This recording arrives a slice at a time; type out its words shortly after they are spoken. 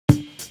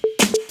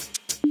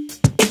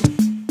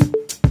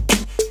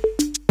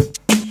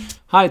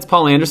Hi, it's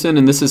Paul Anderson,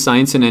 and this is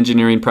Science and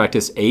Engineering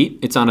Practice 8.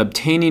 It's on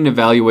obtaining,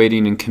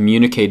 evaluating, and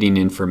communicating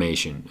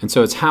information. And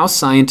so it's how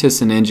scientists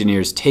and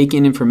engineers take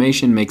in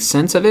information, make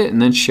sense of it,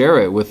 and then share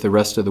it with the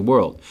rest of the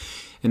world.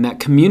 And that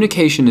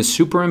communication is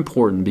super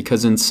important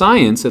because in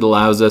science it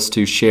allows us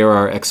to share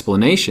our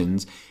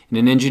explanations, and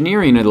in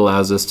engineering it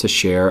allows us to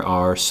share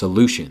our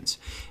solutions.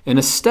 And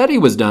a study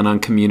was done on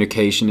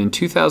communication in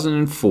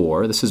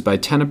 2004. This is by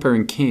Tenneper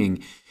and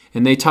King.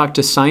 And they talked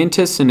to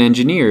scientists and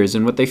engineers,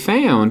 and what they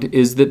found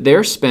is that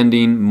they're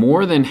spending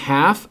more than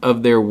half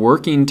of their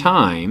working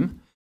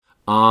time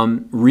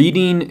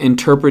reading,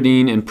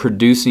 interpreting, and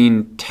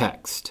producing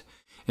text.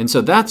 And so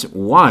that's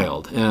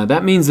wild.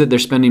 That means that they're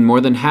spending more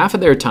than half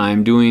of their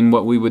time doing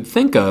what we would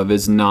think of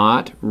as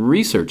not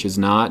research, as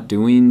not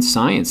doing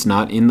science,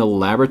 not in the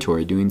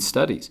laboratory doing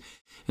studies.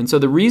 And so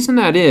the reason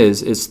that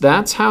is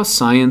that's how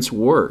science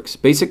works.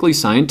 Basically,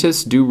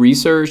 scientists do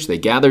research, they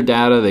gather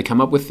data, they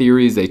come up with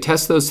theories, they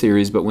test those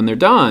theories, but when they're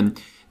done,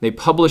 they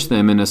publish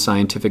them in a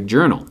scientific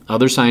journal.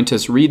 Other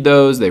scientists read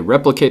those, they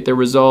replicate their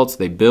results,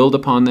 they build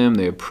upon them,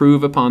 they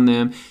improve upon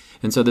them.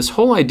 And so this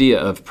whole idea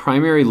of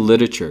primary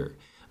literature,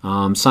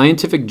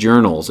 scientific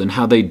journals, and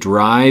how they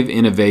drive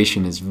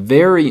innovation is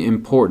very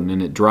important,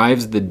 and it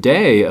drives the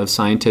day of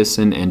scientists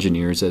and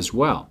engineers as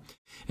well.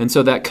 And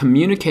so that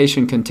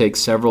communication can take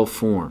several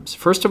forms.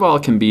 First of all,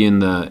 it can be in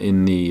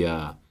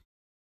the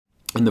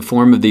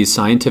form of these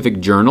scientific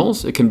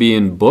journals. It can be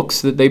in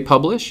books that they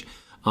publish.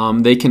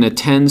 They can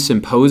attend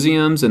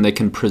symposiums and they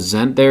can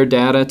present their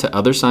data to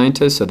other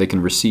scientists so they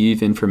can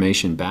receive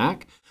information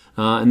back.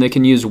 And they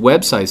can use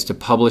websites to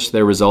publish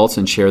their results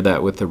and share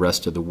that with the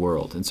rest of the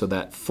world. And so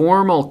that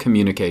formal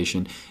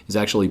communication is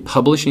actually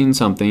publishing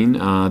something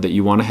that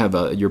you want to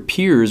have your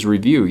peers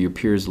review, your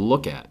peers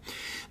look at.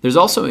 There's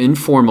also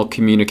informal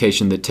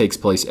communication that takes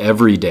place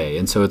every day,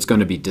 and so it's going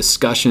to be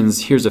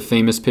discussions. Here's a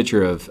famous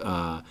picture of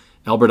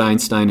Albert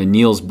Einstein and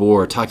Niels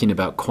Bohr talking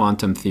about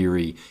quantum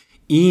theory.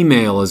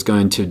 Email is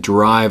going to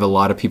drive a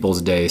lot of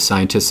people's day,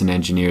 scientists and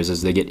engineers,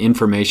 as they get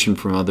information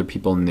from other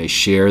people and they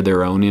share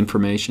their own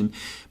information.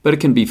 But it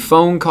can be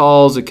phone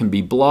calls, it can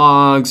be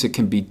blogs, it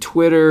can be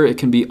Twitter, it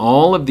can be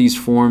all of these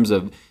forms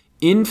of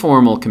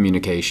informal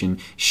communication,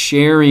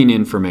 sharing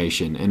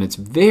information, and it's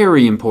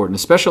very important,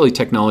 especially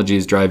technology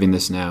is driving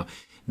this now,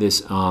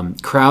 this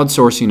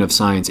crowdsourcing of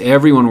science,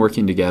 everyone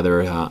working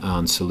together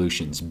on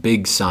solutions,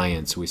 big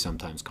science we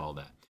sometimes call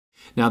that.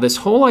 Now this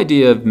whole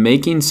idea of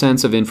making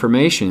sense of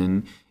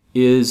information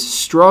is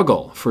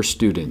struggle for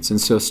students, and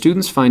so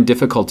students find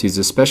difficulties,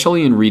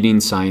 especially in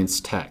reading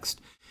science text.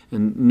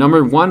 And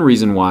number one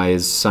reason why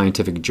is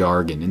scientific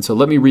jargon, and so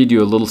let me read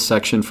you a little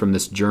section from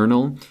this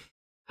journal.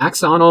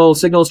 Axonal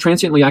signals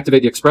transiently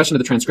activate the expression of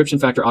the transcription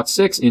factor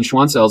OX6 in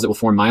Schwann cells that will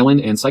form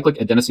myelin, and cyclic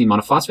adenosine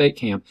monophosphate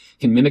CAMP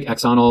can mimic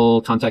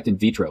axonal contact in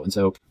vitro. And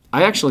so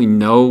I actually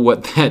know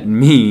what that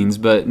means,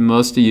 but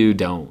most of you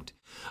don't.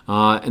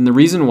 And the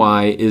reason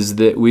why is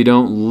that we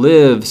don't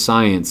live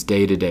science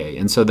day to day,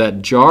 and so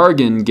that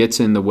jargon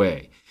gets in the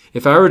way.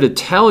 If I were to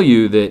tell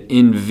you that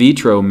in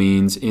vitro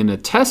means in a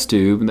test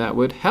tube, that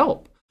would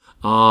help.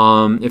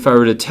 If I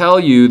were to tell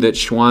you that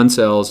Schwann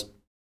cells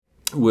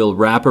will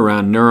wrap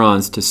around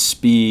neurons to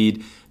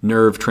speed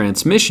nerve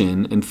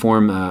transmission and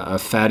form a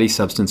fatty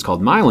substance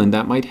called myelin,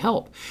 that might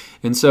help.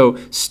 And so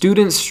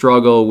students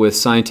struggle with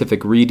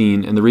scientific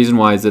reading, and the reason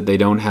why is that they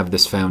don't have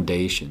this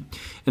foundation.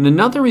 And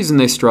another reason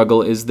they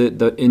struggle is that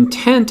the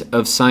intent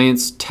of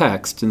science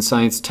text, and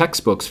science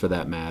textbooks for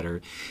that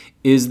matter,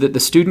 is that the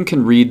student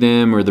can read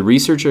them or the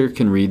researcher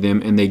can read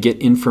them and they get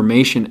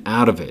information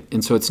out of it.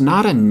 And so it's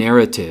not a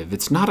narrative,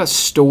 it's not a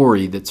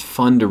story that's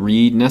fun to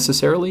read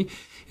necessarily.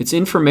 It's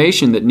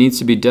information that needs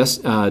to be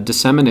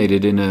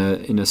disseminated in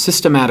a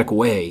systematic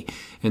way.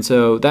 And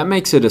so that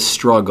makes it a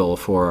struggle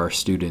for our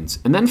students.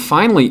 And then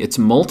finally, it's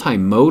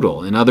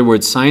multimodal. In other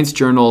words, science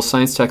journals,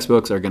 science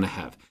textbooks are going to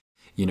have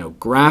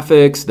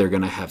graphics, they're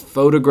going to have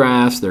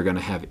photographs, they're going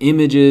to have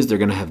images, they're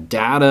going to have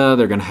data,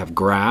 they're going to have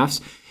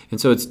graphs.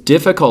 And so it's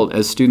difficult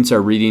as students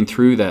are reading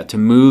through that to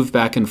move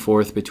back and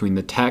forth between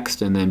the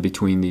text and then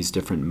between these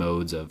different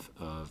modes of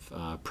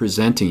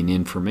presenting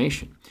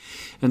information.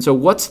 And so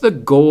what's the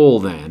goal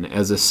then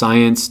as a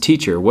science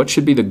teacher? What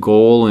should be the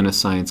goal in a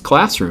science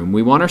classroom?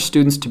 We want our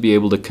students to be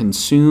able to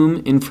consume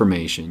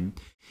information,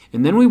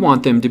 and then we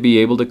want them to be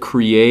able to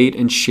create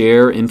and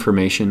share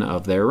information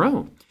of their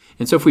own.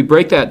 And so if we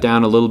break that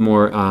down a little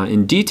more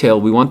in detail,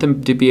 we want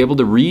them to be able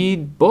to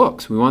read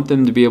books. We want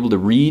them to be able to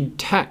read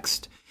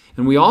text.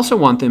 And we also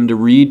want them to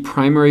read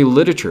primary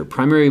literature.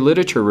 Primary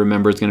literature,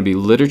 remember, is going to be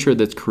literature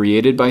that's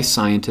created by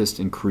scientists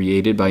and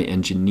created by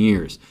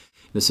engineers.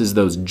 This is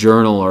those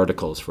journal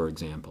articles, for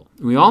example.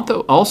 We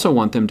also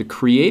want them to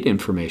create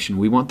information.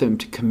 We want them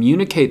to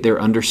communicate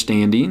their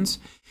understandings.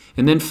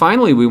 And then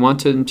finally, we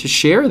want them to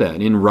share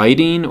that in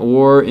writing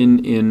or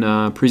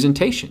in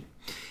presentation.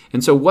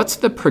 And so what's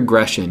the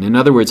progression? In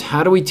other words,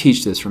 how do we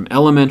teach this from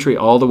elementary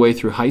all the way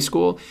through high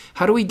school?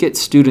 How do we get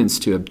students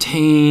to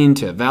obtain,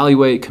 to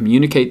evaluate,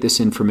 communicate this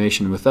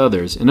information with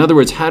others? In other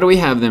words, how do we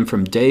have them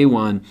from day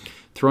one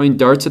throwing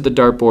darts at the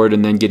dartboard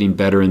and then getting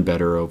better and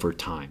better over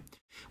time?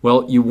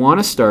 Well, you want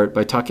to start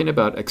by talking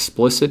about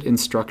explicit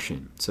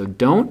instruction. So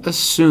don't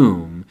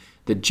assume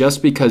that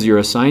just because you're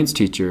a science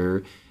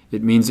teacher,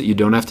 it means that you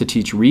don't have to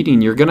teach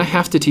reading. You're going to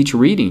have to teach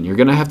reading. You're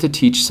going to have to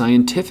teach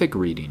scientific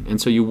reading.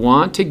 And so you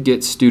want to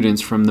get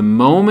students from the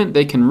moment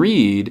they can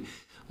read,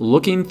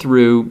 looking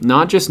through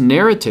not just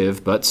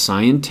narrative, but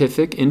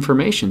scientific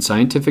information,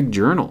 scientific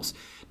journals.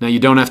 Now, you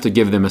don't have to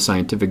give them a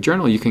scientific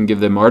journal. You can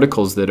give them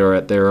articles that are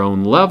at their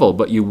own level,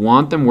 but you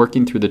want them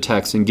working through the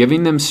text and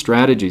giving them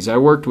strategies. I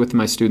worked with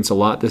my students a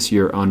lot this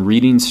year on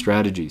reading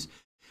strategies,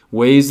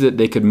 ways that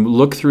they could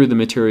look through the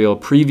material,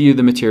 preview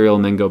the material,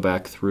 and then go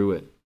back through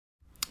it.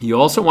 You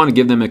also want to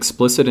give them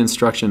explicit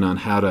instruction on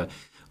how to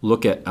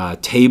look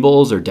at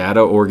tables or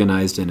data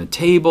organized in a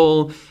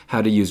table,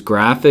 how to use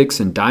graphics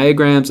and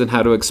diagrams and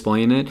how to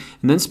explain it,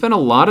 and then spend a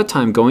lot of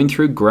time going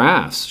through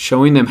graphs,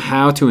 showing them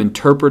how to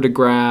interpret a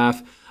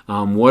graph,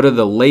 what do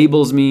the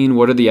labels mean,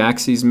 what do the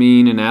axes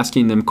mean, and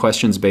asking them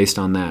questions based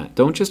on that.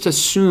 Don't just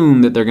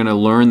assume that they're going to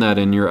learn that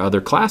in your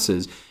other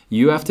classes.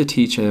 You have to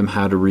teach them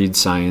how to read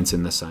science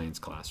in the science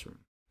classroom.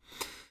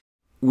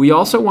 We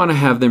also want to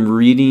have them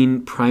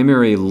reading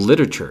primary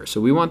literature.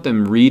 So we want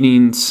them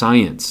reading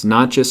science,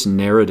 not just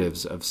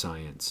narratives of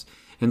science.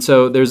 And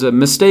so there's a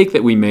mistake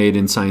that we made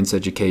in science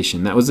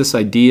education. That was this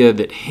idea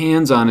that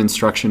hands-on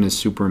instruction is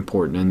super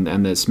important,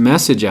 and this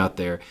message out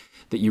there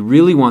that you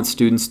really want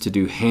students to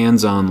do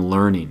hands-on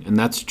learning. And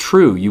that's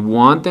true. You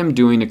want them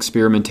doing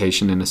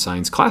experimentation in a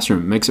science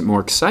classroom. It makes it more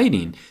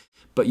exciting.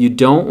 But you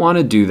don't want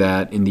to do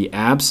that in the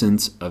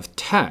absence of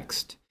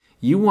text.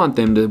 You want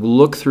them to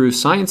look through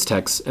science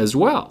texts as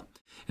well.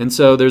 And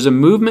so there's a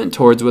movement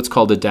towards what's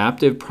called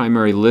adaptive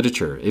primary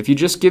literature. If you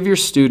just give your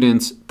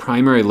students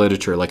primary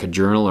literature, like a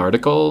journal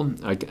article,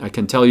 I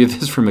can tell you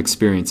this from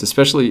experience,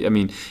 especially,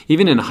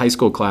 even in a high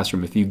school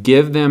classroom, if you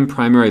give them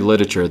primary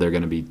literature, they're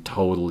going to be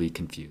totally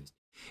confused.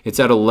 It's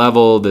at a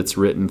level that's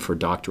written for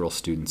doctoral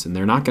students, and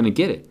they're not going to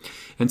get it.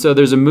 And so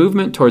there's a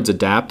movement towards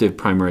adaptive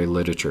primary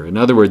literature. In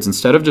other words,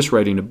 instead of just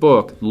writing a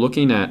book,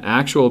 looking at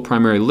actual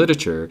primary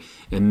literature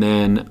and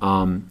then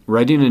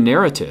writing a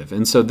narrative.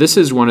 And so this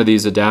is one of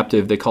these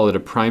adaptive, they call it a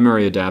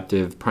primary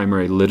adaptive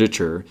primary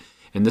literature.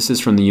 And this is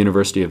from the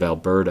University of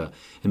Alberta.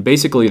 And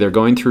basically they're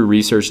going through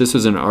research. This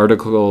was an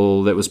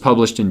article that was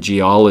published in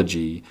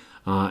Geology,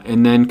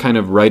 and then kind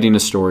of writing a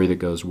story that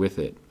goes with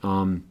it.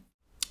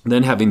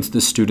 Then having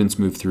the students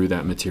move through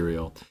that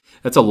material.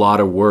 That's a lot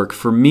of work.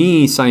 For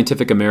me,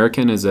 Scientific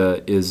American is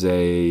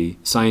a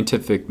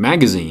scientific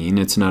magazine.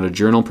 It's not a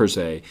journal per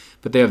se,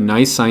 but they have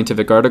nice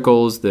scientific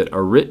articles that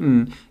are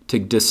written to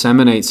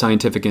disseminate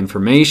scientific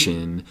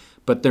information,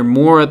 but they're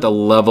more at the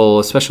level,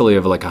 especially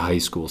of like a high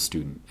school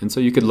student. And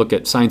so you could look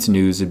at Science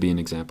News would be an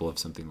example of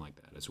something like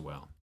that as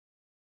well.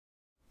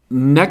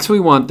 Next, we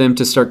want them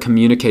to start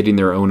communicating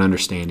their own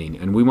understanding,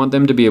 and we want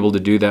them to be able to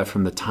do that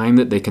from the time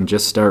that they can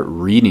just start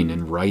reading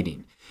and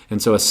writing.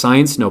 And so a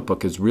science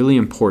notebook is really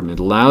important. It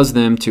allows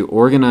them to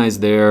organize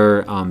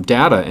their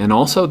data and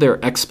also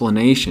their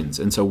explanations.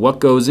 And so what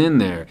goes in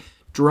there?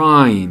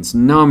 Drawings,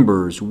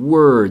 numbers,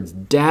 words,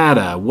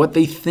 data, what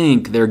they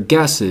think, their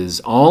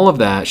guesses, all of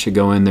that should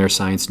go in their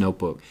science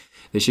notebook.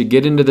 They should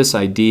get into this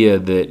idea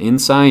that in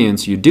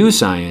science, you do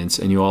science,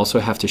 and you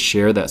also have to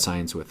share that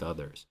science with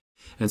others.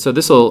 And so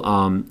this will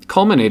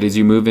culminate as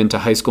you move into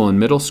high school and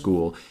middle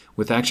school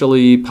with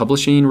actually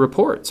publishing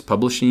reports,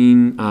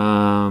 publishing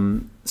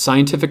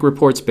scientific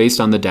reports based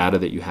on the data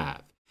that you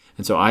have.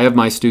 And so I have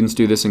my students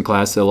do this in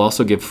class. They'll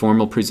also give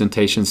formal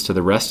presentations to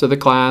the rest of the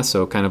class,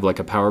 so kind of like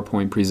a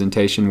PowerPoint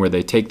presentation where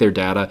they take their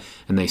data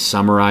and they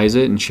summarize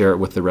it and share it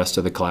with the rest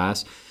of the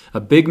class. A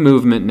big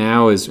movement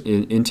now is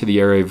into the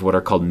area of what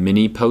are called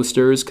mini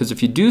posters, because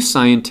if you do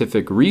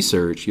scientific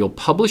research, you'll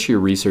publish your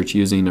research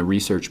using a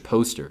research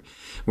poster,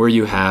 where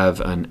you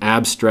have an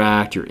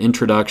abstract, your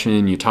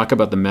introduction, you talk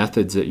about the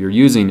methods that you're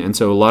using. And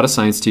so a lot of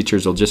science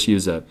teachers will just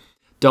use a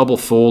double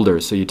folder.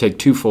 So you take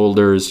two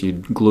folders, you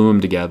glue them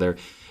together,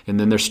 and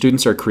then their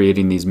students are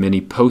creating these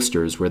mini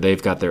posters where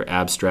they've got their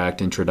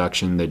abstract,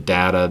 introduction, their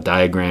data,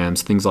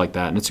 diagrams, things like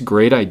that. And it's a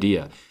great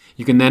idea.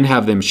 You can then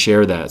have them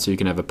share that, so you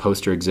can have a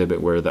poster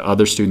exhibit where the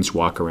other students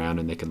walk around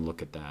and they can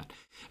look at that.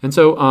 And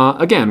so,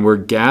 again, we're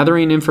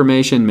gathering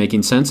information,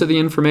 making sense of the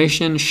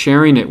information,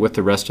 sharing it with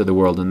the rest of the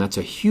world, and that's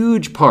a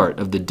huge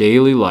part of the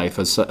daily life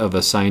of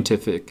a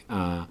scientific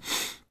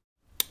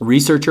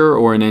researcher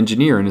or an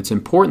engineer, and it's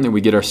important that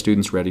we get our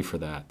students ready for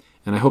that.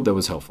 And I hope that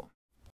was helpful.